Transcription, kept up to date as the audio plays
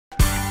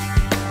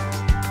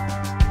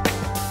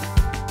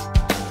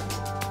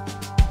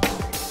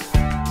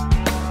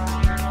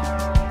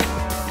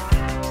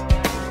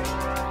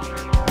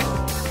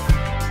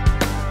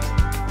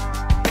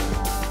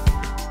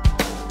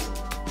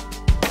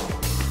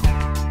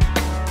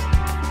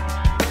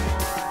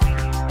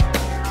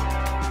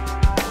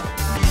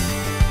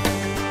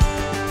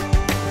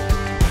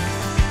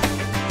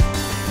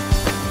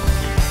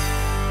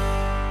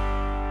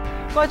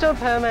观众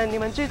朋友们，你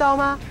们知道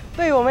吗？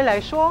对于我们来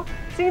说，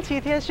星期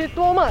天是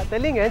多么的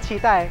令人期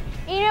待。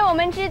因为我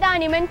们知道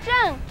你们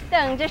正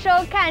等着收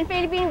看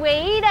菲律宾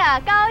唯一的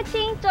高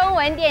清中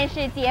文电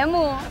视节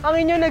目。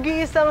Ang inyong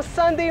nag-iisang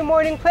Sunday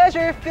morning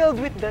pleasure filled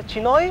with the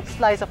Chinoy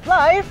slice of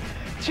life,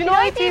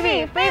 Chinoy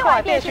TV 非华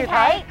电视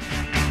台。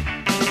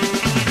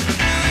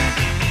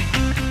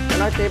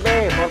Chinoy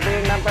TV, for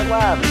being number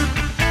one.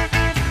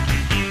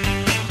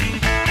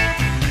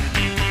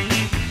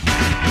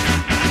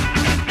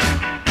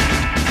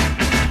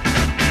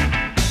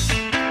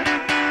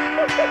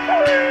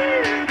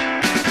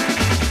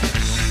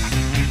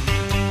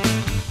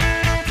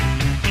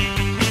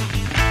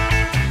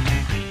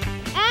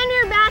 And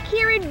we're back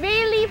here at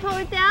Bayleaf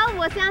Hotel.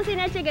 我相信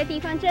呢这个地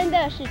方真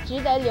的是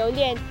值得留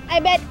恋。I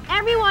bet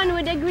everyone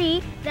would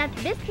agree that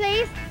this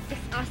place is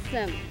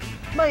awesome.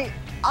 May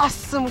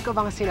awesome ka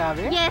bang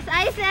sinabi? Yes,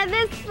 I said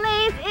this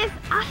place is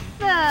awesome.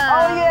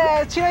 Oh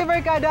yeah, Chinoy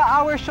Barkada,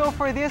 our show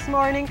for this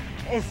morning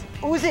is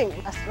oozing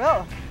as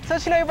well. So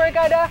Chinoy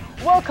Barkada,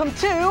 welcome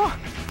to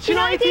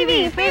Chinoy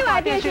TV 非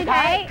华电视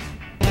台。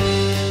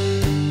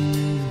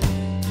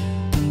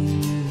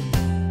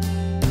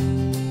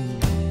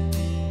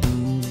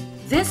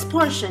This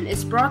portion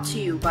is brought to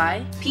you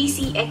by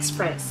PC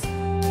Express,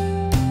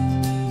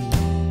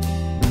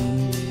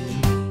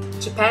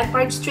 Japan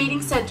Parts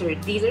Trading Center,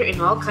 dealer in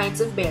all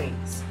kinds of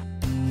bearings,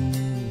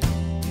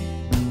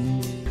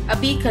 a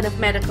beacon of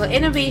medical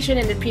innovation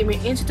and the premier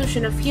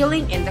institution of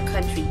healing in the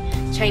country,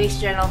 Chinese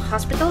General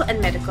Hospital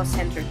and Medical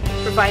Center,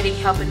 providing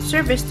help and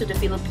service to the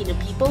Filipino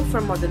people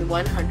for more than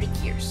 100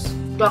 years.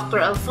 Dr.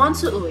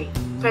 Alfonso Uy,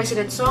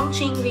 President Song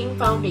Ching-ling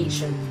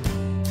Foundation.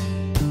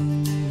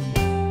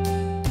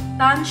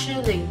 Tan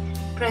Shiling,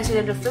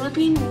 President of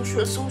Philippine Wushu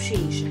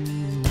Association.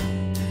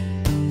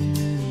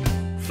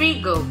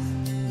 Free Growth.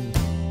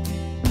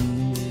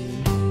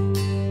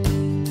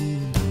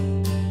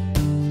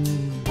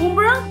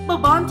 Umbra,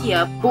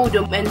 Babantia,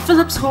 Bodum, and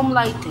Philips Home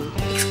Lighting,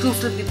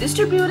 exclusively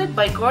distributed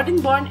by Gordon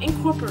Barn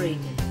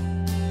Incorporated.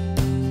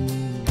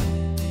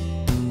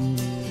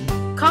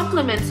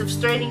 Compliments of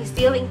Sterling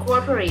Steel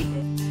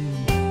Incorporated.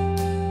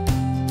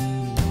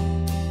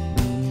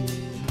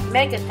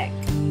 Megatech.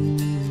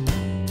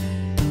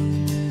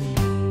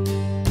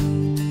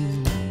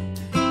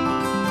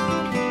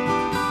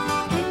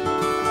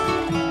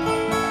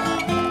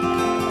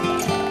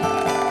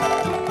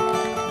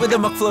 With the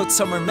McFloat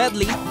Summer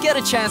Medley, get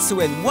a chance to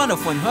win one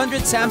of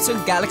 100 Samsung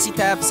Galaxy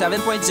Tab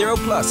 7.0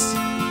 Plus.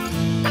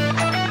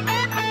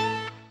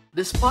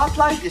 The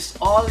spotlight is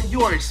all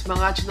yours,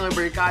 mga Chinoy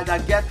Barkada.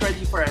 Get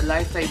ready for a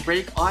lifetime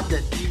break on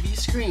the TV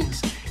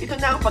screens. Ito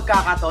na ang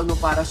pagkakataon mo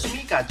para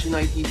sumikat.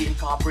 Chinoy TV in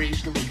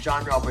cooperation with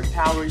John Robert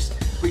Towers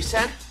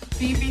present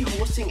TV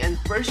Hosting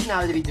and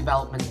Personality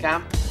Development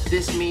Camp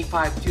this May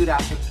 5,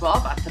 2012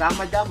 at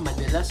Ramada,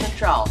 Manila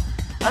Central.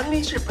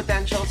 Unleash your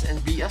potentials and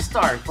be a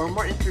star. For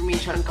more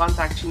information,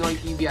 contact Chinoy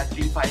TV at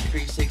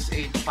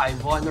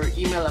 353-6851 or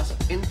email us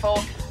at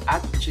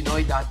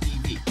info@chinoy.tv.